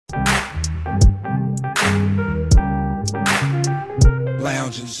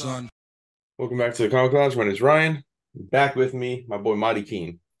lounging, son. Welcome back to the Comic Lounge. My name is Ryan. Back with me, my boy Mahdi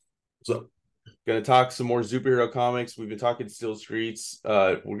Khene. So Gonna talk some more superhero comics. We've been talking Steel Streets.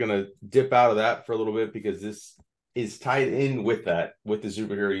 We're gonna dip out of that for a little bit because this is tied in with that, with the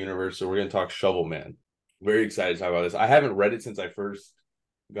superhero universe. So we're gonna talk Shovel Man. Very excited to talk about this. I haven't read it since I first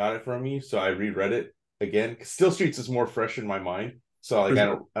got it from you, so I reread it again. Steel Streets is more fresh in my mind. So like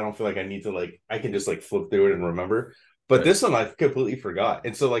I don't feel like I need to I can just flip through it and remember. But Right. this one I completely forgot.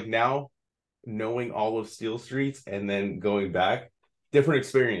 And so now knowing all of Steel Streets and then going back, different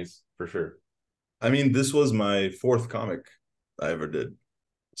experience for sure. I mean, this was my fourth comic I ever did,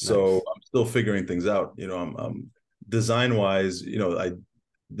 so Nice. I'm still figuring things out. I'm design wise. I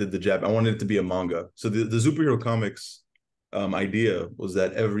did the Jap. I wanted it to be a manga. So the superhero comics idea was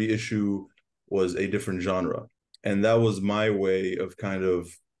that every issue was a different genre, and that was my way of kind of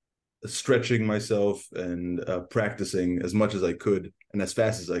stretching myself and practicing as much as I could and as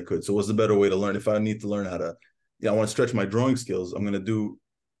fast as I could. So what's the better way to learn? If I need to learn how to, I want to stretch my drawing skills, I'm going to do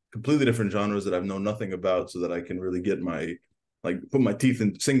completely different genres that I've known nothing about so that I can really get put my teeth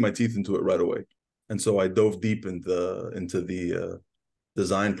in, sink my teeth into it right away. And so I dove deep into the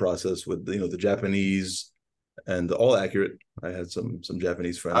design process with the Japanese and all accurate. I had some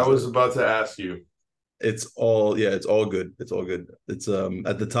Japanese I friends. was about to ask you. It's all it's all good. It's all good. It's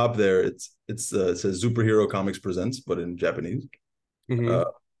at the top there. It says Superhero Comics Presents, but in Japanese. Mm-hmm. Uh,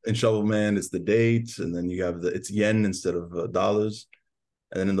 in Shovel Man, it's the date, and then you have it's yen instead of dollars.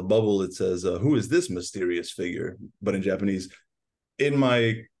 And then in the bubble, it says, "Who is this mysterious figure?" But in Japanese. In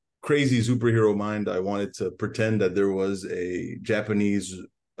my crazy superhero mind, I wanted to pretend that there was a Japanese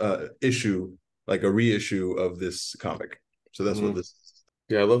issue, like a reissue of this comic. So that's what Mm-hmm. this is.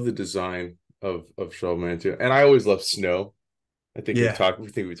 Yeah, I love the design of Shovel Man too. And I always love snow. Yeah, We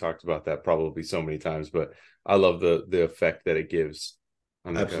think we talked about that probably so many times, but I love the effect that it gives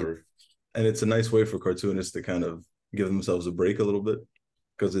on the absolutely. cover. And it's a nice way for cartoonists to kind of give themselves a break a little bit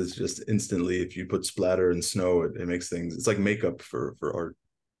because it's just instantly, if you put splatter and snow, it makes things, it's like makeup for art.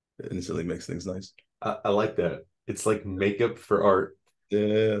 It instantly makes things nice. I like that. It's like makeup for art.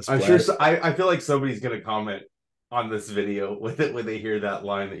 Yeah, I'm sure. splatter. I feel like somebody's gonna comment on this video with it when they hear that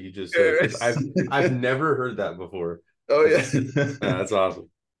line that you just said because I've never heard that before. Oh, That's, yeah. that's awesome.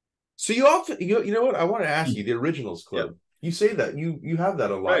 So you often you know what I want to ask you, the Originals Yeah, Club. You say that you have that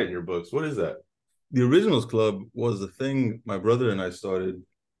a lot in right. your books. What is that? The Originals Club was a thing my brother and I started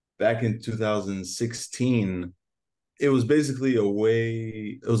back in 2016. It was basically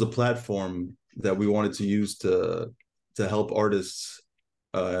it was a platform that we wanted to use to help artists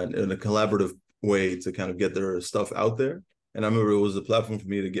in a collaborative way to kind of get their stuff out there. And I remember it was a platform for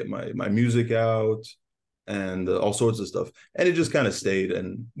me to get my music out and all sorts of stuff. And it just kind of stayed.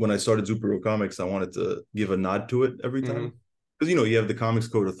 And when I started Superhero Comics, I wanted to give a nod to it every time. Mm-hmm. Because you have the Comics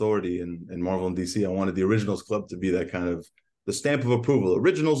Code Authority in Marvel and DC. I wanted the Originals Club to be that kind of the stamp of approval.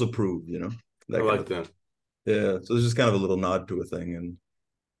 Originals approved, I that kind like of thing. that. Yeah, so it's just kind of a little nod to a thing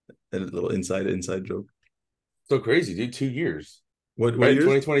and a little inside joke. So crazy, dude. 2 years, What right? years?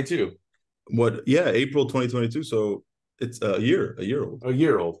 2022. What? Yeah, April 2022. So it's a year old. A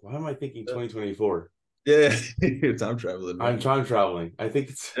year old. Why am I thinking 2024? Yeah, time traveling, I'm man. time traveling. I think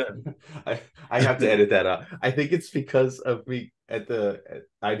it's Yeah. I have to edit that out. I think it's because of me at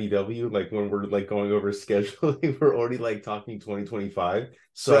IDW, like when we're going over scheduling, we're already talking 2025.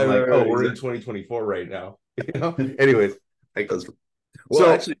 So I'm Right, right, like, oh, right, we're in exactly. 2024 right now. Anyways, like That's well,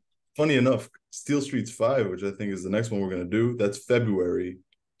 so actually, funny enough, Steel Streets 5, which I think is the next one we're gonna do, that's February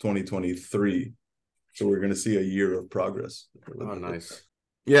 2023. So we're gonna see a year of progress. oh nice.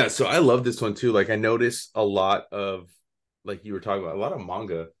 Yeah, so I love this one too. Like I noticed a lot of like you were talking about a lot of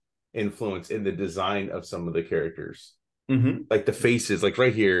manga influence in the design of some of the characters. Mm-hmm. Like the faces, like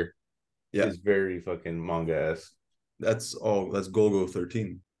right here Yeah, is very fucking manga-esque. that's Golgo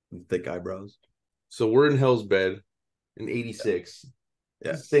 13, thick eyebrows. So we're in Hellsbed in 86.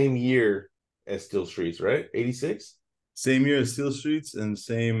 Yeah. Same year as Steel Streets, right? 86? Same year as Steel Streets and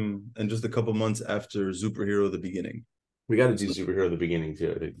just a couple months after Superhero the Beginning. We got to do So, superhero at the beginning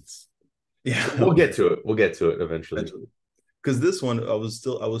too. I think it's yeah, we'll get to it. We'll get to it eventually. eventually. Because this one I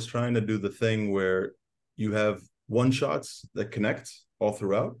was trying to do the thing where you have one shots that connect all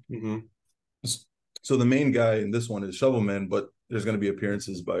throughout. Mm-hmm. So the main guy in this one is Shovelman, but there's going to be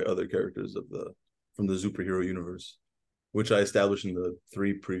appearances by other characters from the superhero universe, which I established in the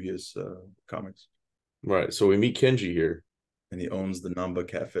three previous comics. Right. So we meet Kenji here. And he owns the Namba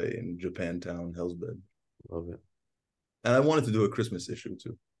Cafe in Japantown, Hellsbed. Love it. And I wanted to do a Christmas issue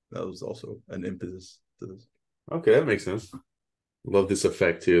too. That was also an impetus to this. Okay, that makes sense. Love this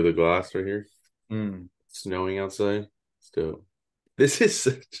effect too. The glass right here. Mm. Snowing outside. Still. This is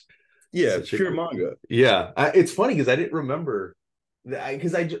such a pure manga. yeah. It's funny because I didn't remember that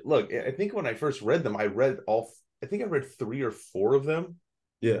because look. I think when I first read them, I read all. I think I read 3 or 4 of them.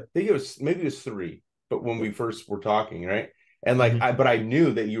 Yeah. I think it was 3, but when we first were talking, right? And like Mhm. but I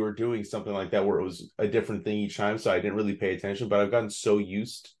knew that you were doing something like that where it was a different thing each time, so I didn't really pay attention. But I've gotten so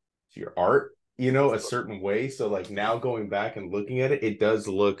used to your art, a certain way. So like now going back and looking at it,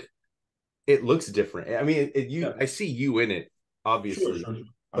 it looks different. I mean, Yeah, I see you in it, sure, obviously, sure, sure.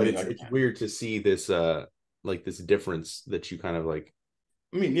 I but mean, it's weird to see this like this difference that you kind of like.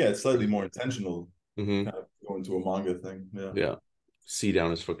 yeah, it's slightly more intentional, Mhm. kind of going to a manga thing. Yeah. Yeah, see down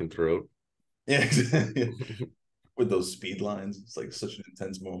his fucking throat. Yeah, with those speed lines, it's like such an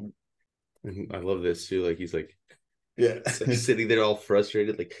intense moment. I love this too. Like he's like Yeah. sitting there all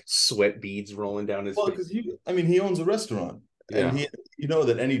frustrated, like sweat beads rolling down his Well, face. because he owns a restaurant, and Yeah. you know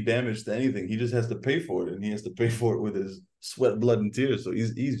that any damage to anything, he just has to pay for it, and he has to pay for it with his sweat, blood, and tears. So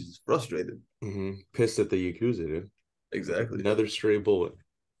he's just frustrated. Pissed at the Yakuza, dude. Exactly. Another stray bullet.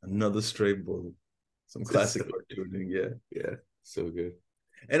 Another stray bullet. Some classic So, cartooning, yeah. yeah, so good.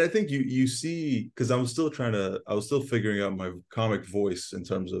 And I think you see, because I was still figuring out my comic voice in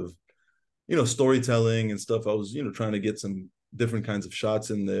terms of, storytelling and stuff. I was, trying to get some different kinds of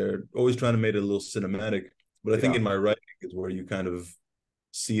shots in there, always trying to make it a little cinematic. But I think Yeah. in my writing is where you kind of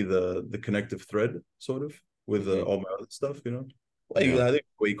see the connective thread, sort of, with all my other stuff. Like Yeah. I think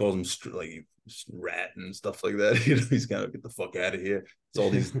the way he calls him like rat and stuff like that. He's kind of get the fuck out of here. It's all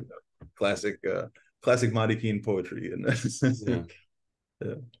these classic classic Mahdi Khene poetry and Yeah.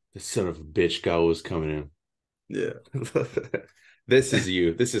 yeah. The son of a bitch guy was coming Yeah. in. This is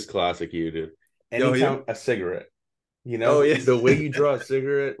you. This is classic you, dude. Oh yeah. Anytime a cigarette, Oh yeah. the way you draw a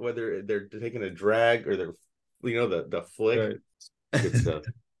cigarette, whether they're taking a drag or they're, the flick, Right. good stuff.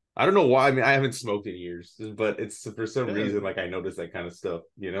 I don't know why. I mean, I haven't smoked in years, but it's for some Yeah. reason like I notice that kind of stuff.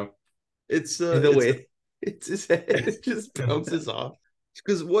 It's And the it's way it's his head, it just bounces off.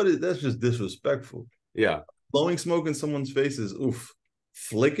 because that's just disrespectful. Yeah. Blowing smoke in someone's face is oof.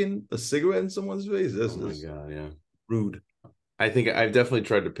 Flicking a cigarette in someone's face, Oh this my is god. Yeah. rude. I think I've definitely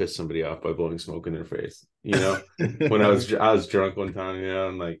tried to piss somebody off by blowing smoke in their face. When I was drunk one time,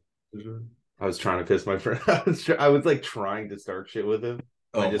 and like I was trying to piss my friend. I was like trying to start shit with him.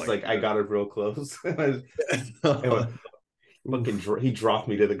 And I Oh just my like I got it real close. and I went, god. he dropped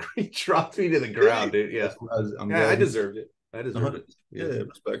me to the he dropped me to the Really? ground, dude. Yeah. I'm Yeah, I glad deserved it. I deserved it. 100. Yeah, Yeah.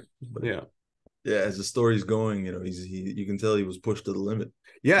 respect. But Yeah. yeah, as the story's going, you can tell he was pushed to the limit.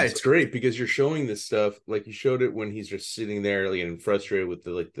 Yeah, And so, it's great because you're showing this stuff. Like you showed it when he's just sitting there like, and frustrated with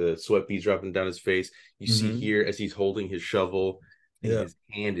the sweat beads dropping down his face. You see mhm. here as he's holding his shovel and Yeah, his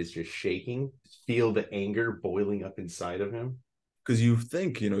hand is just shaking. Feel the anger boiling up inside of him. because you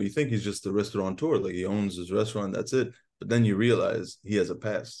think he's just a restaurateur, like he owns his restaurant, that's it. But then you realize he has a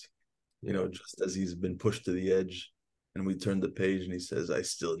past. Yeah. Just as he's been pushed to the edge, and we turn the page, and he says, "I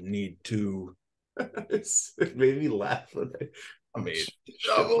still need to." It made me laugh when I mean,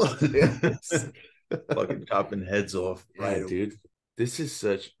 shovel. Yes. fucking chopping heads off Yeah, right dude. This is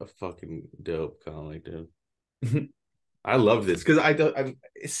such a fucking dope comic, dude. I love this because I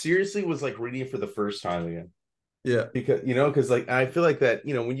seriously was like reading it for the first time again. Yeah, Because like I feel like that,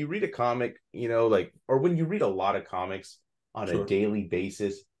 when you read a comic, like or when you read a lot of comics on a sure. daily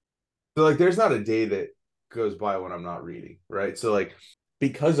basis, so like there's not a day that goes by when I'm not reading, right? So like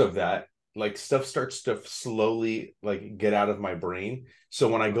because of that, like stuff starts to slowly like get out of my brain. So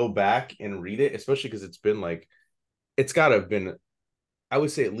when I go back and read it, especially because it's gotta have been, I would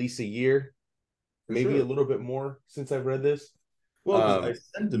say at least a year, For maybe a sure. little bit more since I've read this. Well, because I Um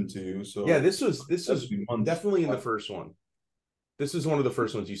sent them to you, yeah, so this was every month. definitely in the first one. This is one of the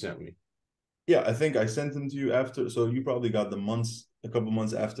first ones you sent me. Yeah, I think I sent them to you after, so you probably got the a couple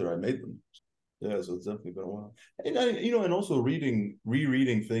months after I made them. Yeah, so it's definitely been a while. And and also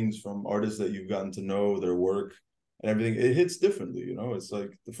rereading things from artists that you've gotten to know, their work and everything, it hits differently. It's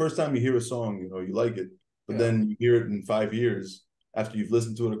like the first time you hear a song, you like it, but Yeah. then you hear it in 5 years after you've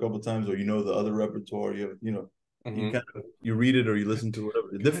listened to it a couple of times, or the other repertoire. You Mhm. kind of you read it or you listen to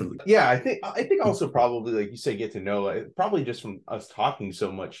it differently. Yeah, I think also probably like you say get to know it, probably just from us talking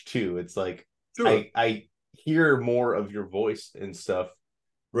so much too. It's like Sure, I hear more of your voice and stuff.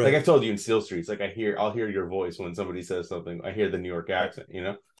 Like right. I've told you in Steel Streets, like I'll hear your voice when somebody says something. I hear the New York Right. accent.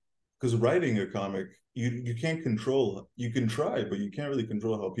 Because writing a comic, you can't control. You can try, but you can't really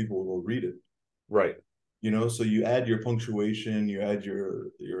control how people will read it. Right. So you add your punctuation, you add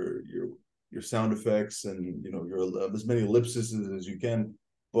your sound effects, and your as many ellipses as you can,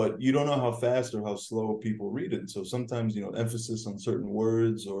 but you don't know how fast or how slow people read it. So sometimes emphasis on certain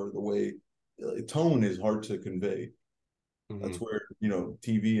words or the way tone is hard to convey. That's Mm-hmm. where,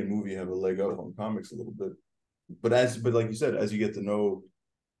 TV and movie have a leg up on comics a little bit. But like you said, as you get to know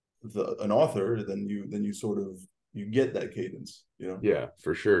an author, then you sort of you get that cadence, Yeah,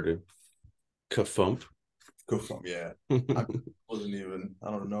 for sure, dude. Kafump. Go from, yeah. I wasn't even,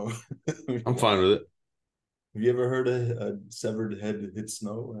 I don't know. I'm fine with it. Have you ever heard a severed head hit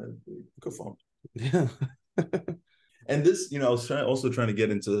snow? Go from. Yeah. And this, I was also trying to get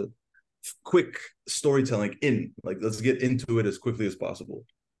into quick storytelling like let's get into it as quickly as possible.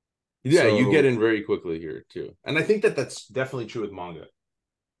 Yeah, you get So in very quickly here too. And I think that that's definitely true with manga.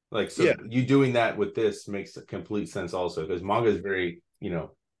 Like, so yeah, you doing that with this makes complete sense also, because manga is very,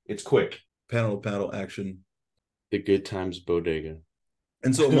 it's quick. panel to panel action. The Good Times Bodega.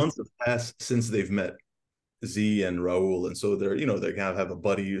 And so months have passed since they've met, Z and Raul, and so they kind of have a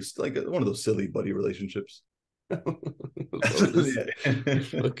buddy, it's like one of those silly buddy relationships. Fucking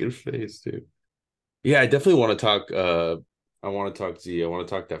face, dude. Yeah, I definitely want to talk. I want to talk Z. I want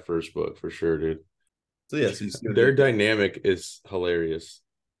to talk that first book for sure, dude. So yeah, so you see Their dynamic is hilarious.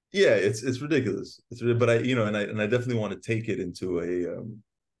 yeah, it's ridiculous. But I definitely want to take it into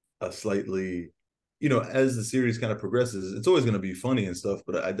a slightly, as the series kind of progresses, it's always going to be funny and stuff.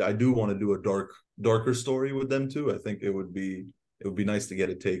 But I do want to do a darker story with them too. I think it would be nice to get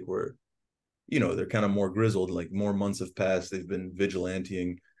a take where, they're kind of more grizzled, like more months have passed. They've been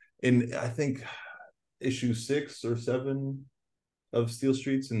vigilanting. In I think issue 6 or 7 of Steel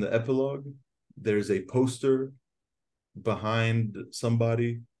Streets, in the epilogue, there's a poster behind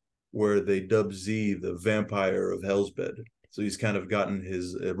somebody where they dub Z the vampire of Hellsbed. So he's kind of gotten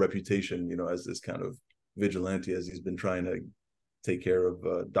his reputation, as this kind of vigilante, as he's been trying to take care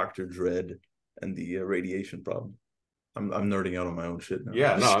of Dr. Dread and the radiation problem. I'm nerding out on my own shit now.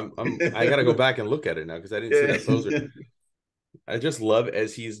 Yeah, no, I gotta go back and look at it now because I didn't see that poster. I just love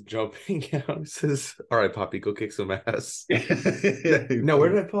as he's jumping out. He says, "All right, Poppy, go kick some ass." No, where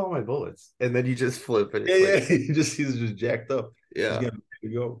did I pull all my bullets? And then you just flip and it's he's just jacked up. Yeah, he's getting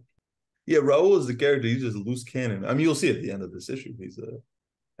ready to go. Yeah, Raul is the character. He's just loose cannon. I mean, you'll see at the end of this issue.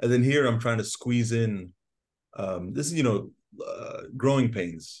 And then here I'm trying to squeeze in. This is growing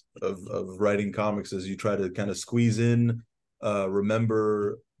pains of writing comics, as you try to kind of squeeze in,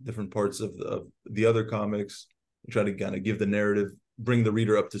 remember different parts of the other comics. You try to kind of give the narrative, bring the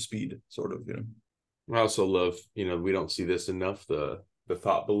reader up to speed, sort of. I also love, we don't see this enough. The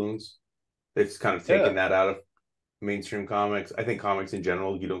thought balloons. It's kind of taken that out of mainstream comics. I think comics in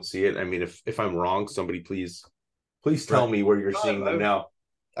general, you don't see it. I mean, if I'm wrong, somebody please tell me where you're seeing them now.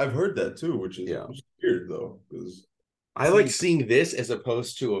 I've heard that too, which is weird though, because I like seeing this as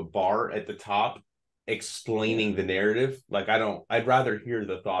opposed to a bar at the top explaining the narrative. Like, I'd rather hear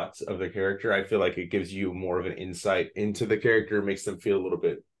the thoughts of the character. I feel like it gives you more of an insight into the character, makes them feel a little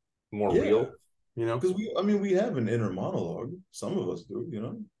bit more real, because we have an inner monologue. Some of us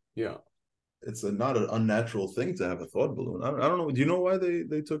do, Yeah. It's not an unnatural thing to have a thought balloon. I don't know. Do you know why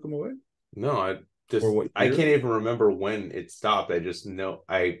they took them away? No, I can't even remember when it stopped. I just know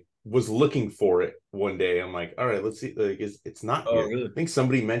I was looking for it one day. I'm like, all right, let's see. Like, it's not here. Really? I think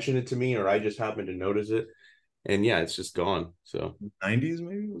somebody mentioned it to me, or I just happened to notice it, and yeah, it's just gone. So 90s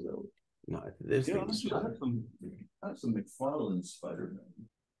maybe, was that? No, there's I have some McFarlane Spider-Man.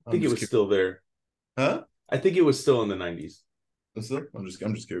 I think it was still there. Huh? I think it was still in the 90s. I'm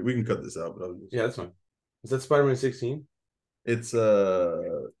just curious. We can cut this out, but yeah, that's fine. Is that Spider-Man 16? It's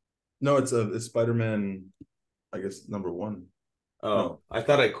no, it's Spider-Man, I guess, number 1. Oh, no. I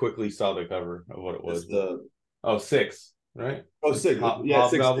thought I quickly saw the cover of what it was. 6, right? Oh, 6. Yeah,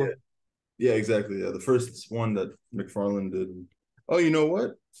 6. Yeah, exactly. Yeah, the first one that McFarlane did. Oh, you know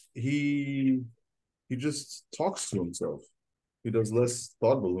what? He just talks to himself. He does less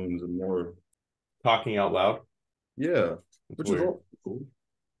thought balloons and more talking out loud. Yeah, which is all cool.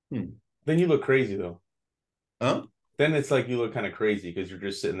 Then you look crazy though. Huh? Then it's like you look kind of crazy because you're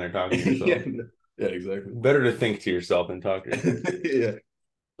just sitting there talking to yourself. Yeah, exactly. Better to think to yourself than talk to yourself. Yeah.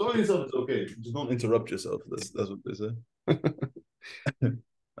 Talking to yourself is okay. Just don't interrupt yourself. That's what they say. All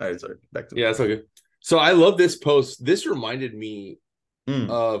right, sorry. Back to it's okay. So I love this post. This reminded me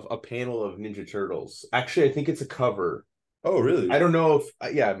of a panel of Ninja Turtles. Actually, I think it's a cover. Oh, really? I don't know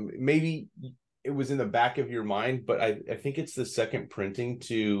if maybe it was in the back of your mind, but I think it's the second printing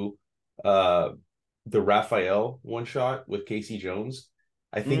to the Raphael one shot with Casey Jones.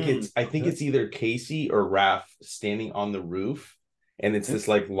 I think it's either Casey or Raph standing on the roof, and it's this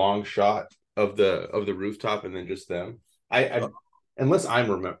like long shot of the rooftop and then just them. Unless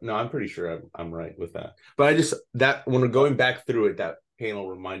I'm pretty sure I'm right with that. But when we're going back through it, that panel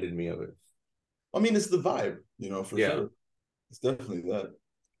reminded me of it. I mean, it's the vibe, for sure. It's definitely that.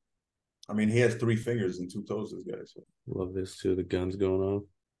 I mean, he has 3 fingers and 2 toes, this guy. So. Love this too. The guns going on.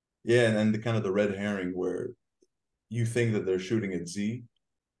 Yeah, and then the kind of the red herring where you think that they're shooting at Z,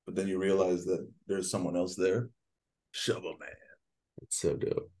 but then you realize that there's someone else there. Shovel Man. It's so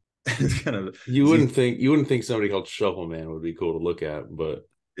dope. It's kind of You Z. wouldn't think somebody called Shovel Man would be cool to look at, but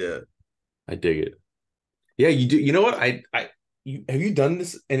Yeah. I dig it. Yeah, you do. You know what? Have you done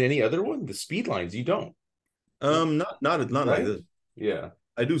this in any other one? The speed lines, you don't. Not like Right? this. Yeah.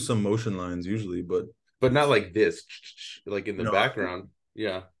 I do some motion lines usually, but But not like this, like in the no, background.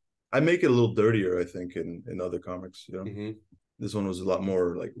 Yeah. I make it a little dirtier, I think, in other comics. You know, Mm-hmm. this one was a lot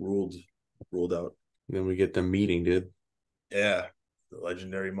more like ruled out. Then we get the meeting, dude. Yeah, the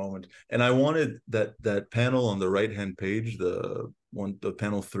legendary moment. And I wanted that panel on the right hand page, the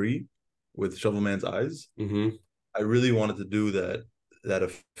panel 3 with Shovelman's eyes. Mm-hmm. I really wanted to do that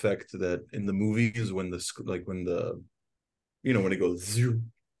effect that in the movies when when when it goes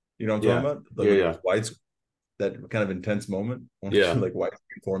zoom, you know what I'm Yeah. talking about? Like Yeah, when it yeah. goes wide, that kind of intense moment. I want to Yeah. do like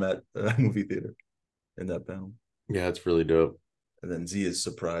widescreen format movie theater in that panel. Yeah, it's really dope. And then Z is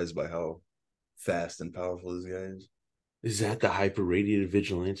surprised by how fast and powerful this guy is. Is that the hyper radiated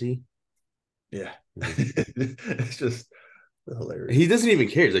vigilante? Yeah. Mm-hmm. It's just hilarious. He doesn't even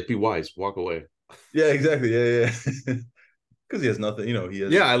care. He's like, be wise, walk away. Yeah, exactly. Yeah, yeah. Because he has nothing, he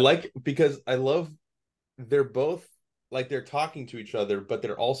has. Yeah, I like because I love they're both like they're talking to each other, but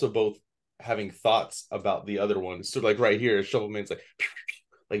they're also both having thoughts about the other one. So like right here, Shovelman's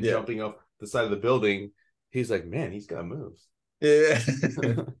like Yeah. jumping off the side of the building. He's like, man, he's got moves. Yeah.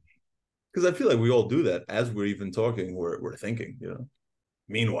 Because I feel like we all do that as we're even talking, we're thinking.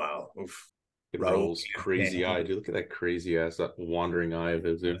 Meanwhile, oof, It Raul rolls crazy eye, dude. Look at that crazy ass, that wandering eye of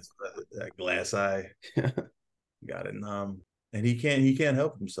his, dude. that glass eye. Got it. And he can't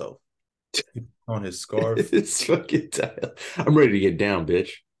help himself. On his scarf. It's fucking tight. I'm ready to get down,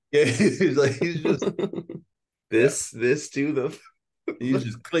 bitch. Yeah, he's just this to the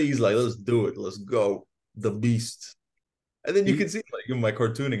he's like, let's do it, let's go. The beast. And then you can see, like, in my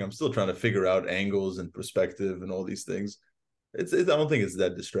cartooning, I'm still trying to figure out angles and perspective and all these things. I don't think it's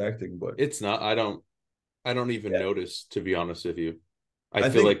that distracting, but it's not. I don't even notice, to be honest with you. I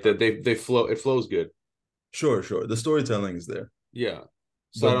feel think like that they flow. It flows good. Sure. The storytelling is there. Yeah.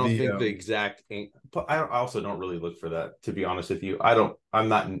 So But I don't think the exact. But I also don't really look for that, to be honest with you. I don't. I'm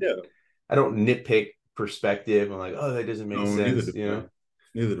not. Yeah. I don't nitpick perspective. I'm like, oh, that doesn't make sense.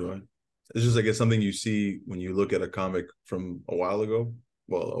 Neither do I. It's just like it's something you see when you look at a comic from a while ago.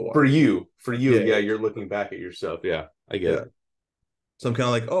 Well, a while. For you, yeah, you're looking back at yourself. Yeah, I get it. So I'm kind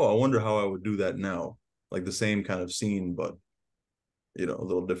of like, oh, I wonder how I would do that now. Like the same kind of scene, but a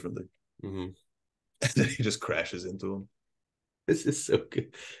little differently. Mm-hmm. And then he just crashes into him. This is so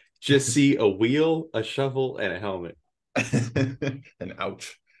good. Just see a wheel, a shovel, and a helmet. And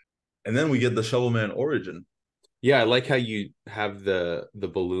ouch. And then we get the Shovelman origin. Yeah, I like how you have the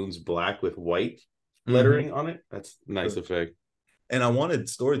balloons black with white lettering on it. That's a nice effect. And I wanted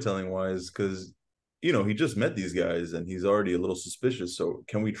storytelling wise because he just met these guys and he's already a little suspicious. So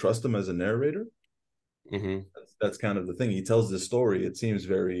can we trust him as a narrator? Mm-hmm. That's kind of the thing. He tells this story. It seems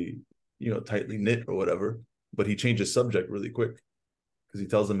very, tightly knit or whatever, but he changes subject really quick because he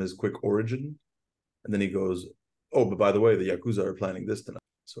tells them his quick origin. And then he goes, oh, but by the way, the Yakuza are planning this tonight.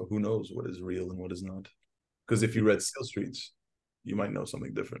 So who knows what is real and what is not? Because if you read Steel Streets, you might know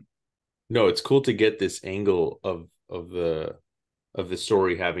something different. No, it's cool to get this angle of the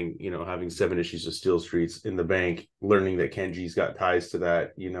story having 7 issues of Steel Streets in the bank, learning that Kenji's got ties to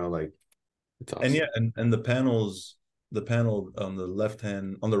that, like it's awesome. And yeah, and the panel on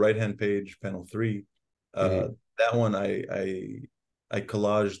the right hand page, panel 3, that one I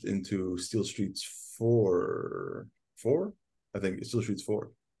collaged into Steel Streets 4, I think it's Steel Streets 4,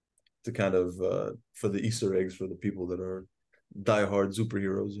 to kind of for the Easter eggs for the people that are diehard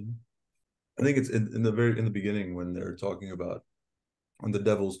superheroes. I think it's in the beginning when they're talking about when the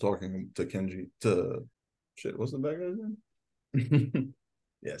devil's talking to Kenji to shit. What's the bad guy's name?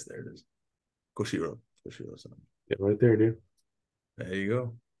 Yes, there it is. Koshiro. Yeah, right there, dude. There you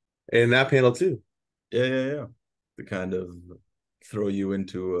go. And that panel too. Yeah. To kind of throw you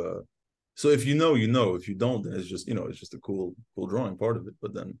into so if you know, if you don't, then it's just it's just a cool drawing part of it.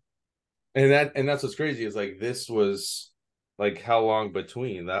 But then and that's what's crazy is like this was like how long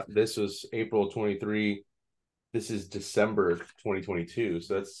between that? This was April 23. This is December 2022.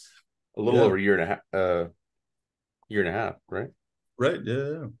 So that's a little over a year and a half, right? Right.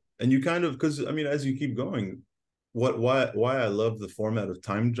 Yeah. And you kind of, because as you keep going, why I love the format of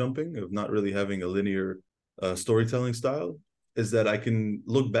time jumping, of not really having a linear storytelling style, is that I can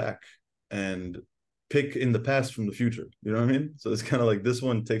look back and pick in the past from the future. You know what I mean? So it's kind of like this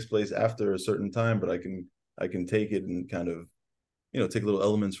one takes place after a certain time, but I can take it and kind of, take little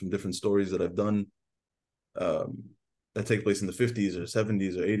elements from different stories that I've done, um, that take place in the 50s or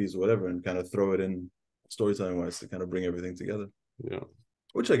 70s or 80s or whatever, and kind of throw it in storytelling wise to kind of bring everything together. Yeah.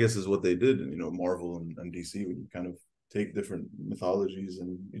 Which I guess is what they did in, Marvel and DC, when you kind of take different mythologies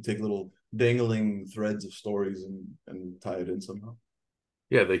and you take little dangling threads of stories and tie it in somehow.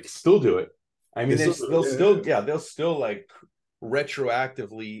 Yeah, they still do it. I mean, Yeah. they'll still like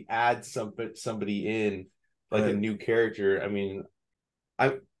retroactively add somebody in, like a Right. new character. I mean,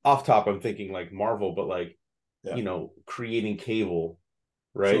 I'm off top, I'm thinking like Marvel, but like, Yeah. creating Cable,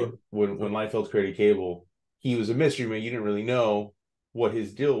 right? Sure. When Liefeld created Cable, he was a mystery man. You didn't really know what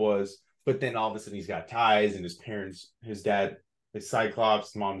his deal was, but then all of a sudden he's got ties, and his parents, his dad is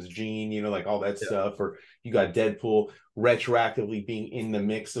Cyclops, mom's Jean, like all that Yeah. stuff. Or you got Deadpool retroactively being in the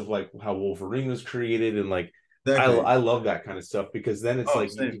mix of like how Wolverine was created, and like Exactly. I love that kind of stuff, because then it's Oh,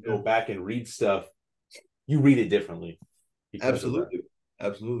 like same. you Yeah. go back and read stuff, you read it differently because of that. Absolutely.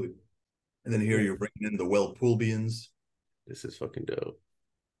 Absolutely. And then here Yeah, you're bringing in the Wellpulbians. this is fucking dope.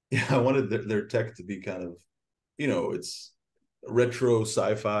 Yeah, I wanted their tech to be kind of, it's retro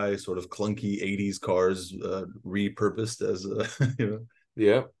sci-fi, sort of clunky 80s cars, repurposed as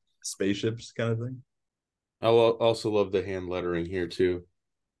Yeah, spaceships kind of thing. I also love the hand lettering here too.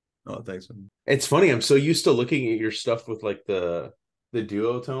 Oh, thanks, man. It's funny. I'm so used to looking at your stuff with like the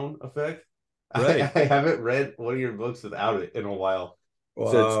duotone effect. Right. I haven't read one of your books without it in a while, so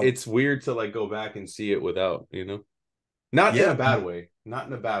Wow. it's weird to like go back and see it without. Not in Yeah. a bad way, not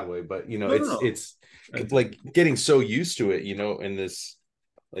in a bad way, but No, no, no. it's like getting so used to it, in this.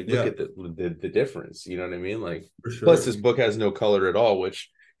 Like, look Yeah, at the difference. You know what I mean? Like, for plus sure. this book has no color at all, which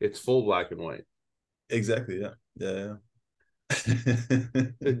it's full black and white. Exactly. Yeah. Yeah. Yeah.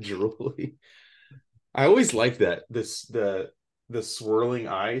 Drooly. I always like that. The swirling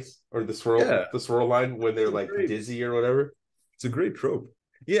eyes, or Yeah. the swirl line when they're It's a like great, dizzy or whatever. it's a great trope.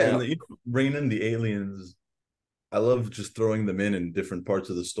 Yeah, and Yeah. bringing in the aliens, I love just throwing them in different parts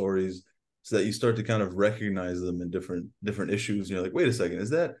of the stories so that you start to kind of recognize them in different issues. And you're like, wait a second,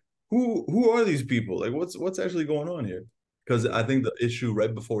 is that who are these people? Like, what's actually going on here? Because I think the issue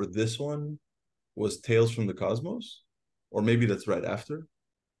right before this one was Tales from the Cosmos, or maybe that's right after.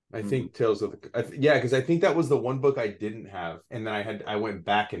 I Mm. think Tales of yeah, because I think that was the one book I didn't have, and then I went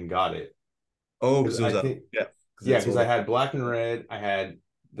back and got it. Oh, Because because it I was think yeah, because Yeah, it because sold I out. had Black and Red, I had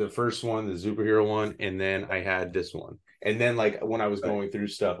the first one, the superhero one, and then I had this one. And then like when I was Right. going through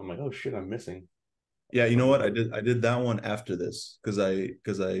stuff, I'm like, oh shit, I'm missing. Yeah, you know Fucking what? hard. I did that one after this because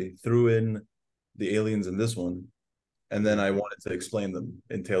I threw in the aliens in this one, and then I wanted to explain them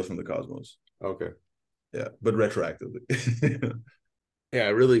in Tales from the Cosmos. Okay. Yeah, but retroactively. Yeah,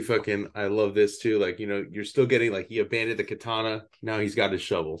 I love this too. Like, you're still getting like he abandoned the katana, now he's got his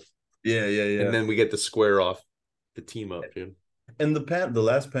shovel. Yeah, yeah, And yeah. then we get the square off, the team up, dude. And the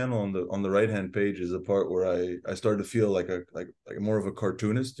last panel on the right hand page is a part where I started to feel like like more of a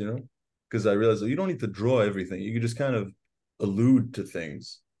cartoonist, because I realized that you don't need to draw everything. You can just kind of allude to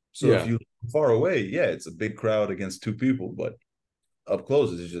things. So if Yeah, you look far away, yeah, it's a big crowd against two people, but up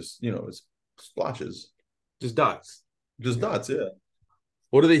close it's just it's splotches, just dots. just Yeah. dots. Yeah,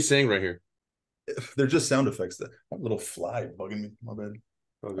 What are they saying right here? they're just sound effects. That little fly bugging me. My bad.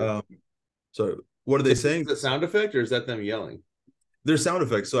 Okay. Um, so what are they Is this saying? the sound effect, or is that them yelling? They're sound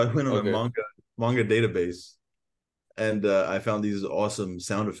effects. So I went on a Okay. manga database, and I found these awesome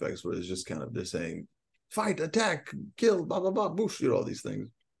sound effects where it's just kind of they're saying fight, attack, kill, blah blah blah, boosh, all these things.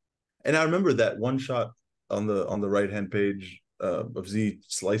 And I remember that one shot on the right hand page of Z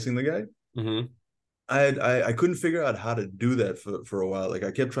slicing the guy. Mm-hmm. I couldn't figure out how to do that for a while. Like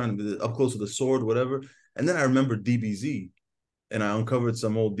I kept trying to be up close with the sword, whatever. And then I remembered DBZ, and I uncovered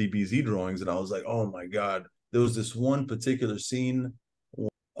some old DBZ drawings, and I was like, oh my god, there was this one particular scene. Oh,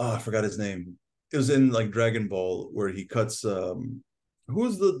 I forgot his name. It was in like Dragon Ball where he cuts. Who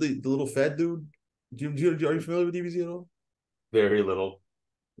was the little fat dude? Are you familiar with DBZ at all? Very little.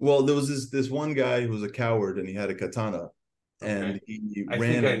 Well, there was this one guy who was a coward and he had a katana, Okay. and he I think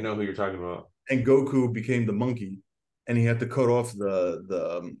ran I know who you're talking about. and Goku became the monkey, and he had to cut off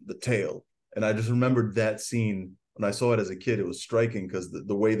the tail. And I just remembered that scene when I saw it as a kid. It was striking because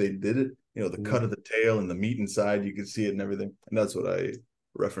the way they did it, the cut Mhm. of the tail and the meat inside, you could see it and everything. And that's what I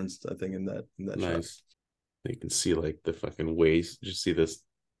referenced, I think, in that shot. Nice. You can see like the fucking waist. Just see this,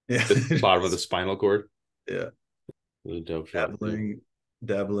 Yeah, the bottom of the spinal cord. yeah, The dope shot. Yeah.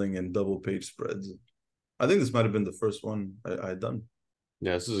 dabbling in double page spreads. I think this might have been the first one I had done.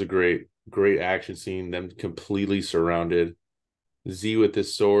 Yeah, this is a great action scene. Them completely surrounded. Z with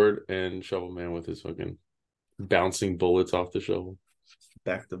his sword and Shovel Man with his fucking bouncing bullets off the shovel.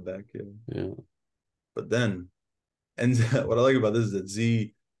 Back to back, yeah. Yeah. But then, and what I like about this is that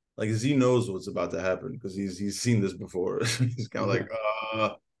Z knows what's about to happen because he's seen this before. He's kind of like,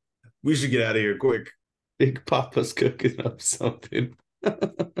 we should get out of here quick. Big Papa's cooking up something.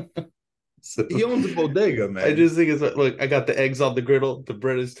 So He owns a bodega, man. I just think it's like, look, I got the eggs on the griddle, the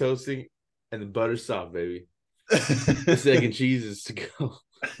bread is toasting, and the butter's soft, baby. The egg and cheese is to go.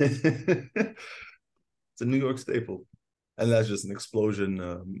 It's a New York staple. And that's just an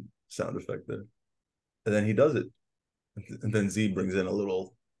explosion sound effect there. And then he does it. And then Z brings in a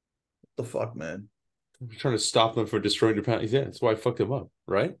little, what the fuck, man? I'm trying to stop them from destroying Japan. Yeah, that's why I fucked him up,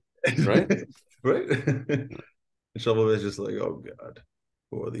 right? Right? Right? And Shovelman's just like, oh God,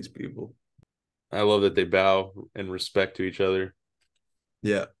 who are these people? I love that they bow and respect to each other.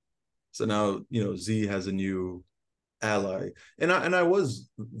 Yeah. So now, Z has a new ally. And I was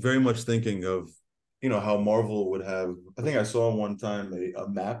very much thinking of, how Marvel would have, I think I saw one time a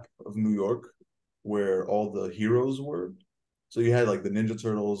map of New York where all the heroes were. So you had like the Ninja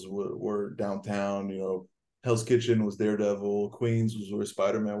Turtles were downtown, Hell's Kitchen was Daredevil, Queens was where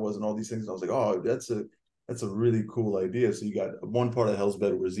Spider-Man was, and all these things. And I was like, oh, that's a really cool idea. So you got one part of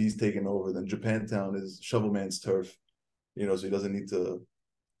Hellsbed where Z's taking over, then Japantown is Shovelman's turf, so he doesn't need to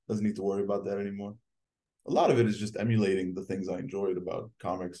worry about that anymore. A lot of it is just emulating the things I enjoyed about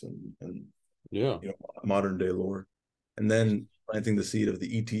comics and Yeah. modern day lore, and then planting the seed of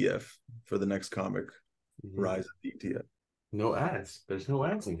the ETF for the next comic, Rise of the ETF. No ads. There's no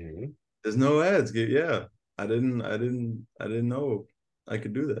ads in here. Man. There's no ads. Yeah, I didn't know I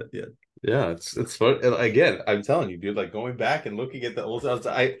could do that yet. Yeah, it's fun. And again, I'm telling you, dude. Like going back and looking at the old stuff,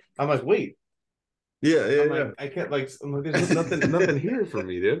 I'm like, wait. Yeah. Like, I can't like. I'm like, there's nothing here for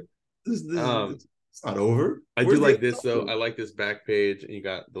me, dude. This it's not over. I do like this though. I like this back page, and you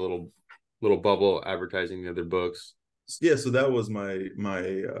got the little bubble advertising the other books. Yeah, so that was my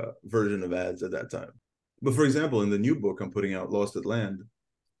version of ads at that time. But for example, in the new book I'm putting out, Lost at Land,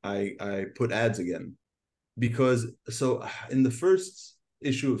 I put ads again because so in the first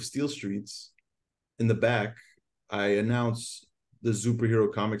issue of Steel Streets, in the back, I announced the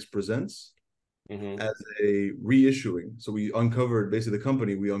Superhero Comics Presents as a reissuing. So we uncovered basically the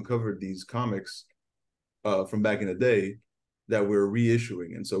company. We uncovered these comics from back in the day that we're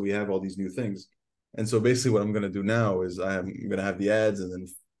reissuing, and so we have all these new things. And so basically, what I'm going to do now is I'm going to have the ads, and then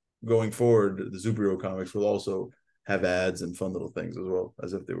going forward, the superhero comics will also have ads and fun little things as well,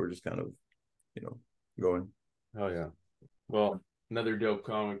 as if they were just kind of, going. Oh yeah. Well, another dope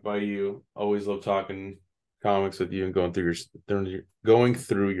comic by you. Always love talking comics with you and going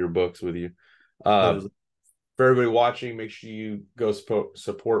through your books with you. For everybody watching, make sure you go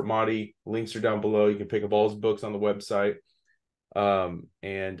support Mahdi. Links are down below. You can pick up all his books on the website. And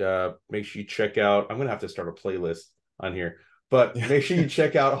make sure you check out. I'm gonna have to start a playlist on here, but make sure you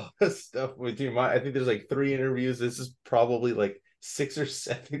check out all this stuff with you. I think there's like 3 interviews. This is probably like 6 or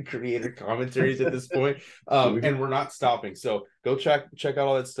 7 creator commentaries at this point. And we're not stopping. So go check out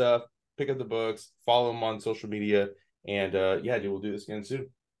all that stuff. Pick up the books. Follow them on social media. And yeah, dude, we'll do this again soon.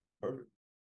 Perfect.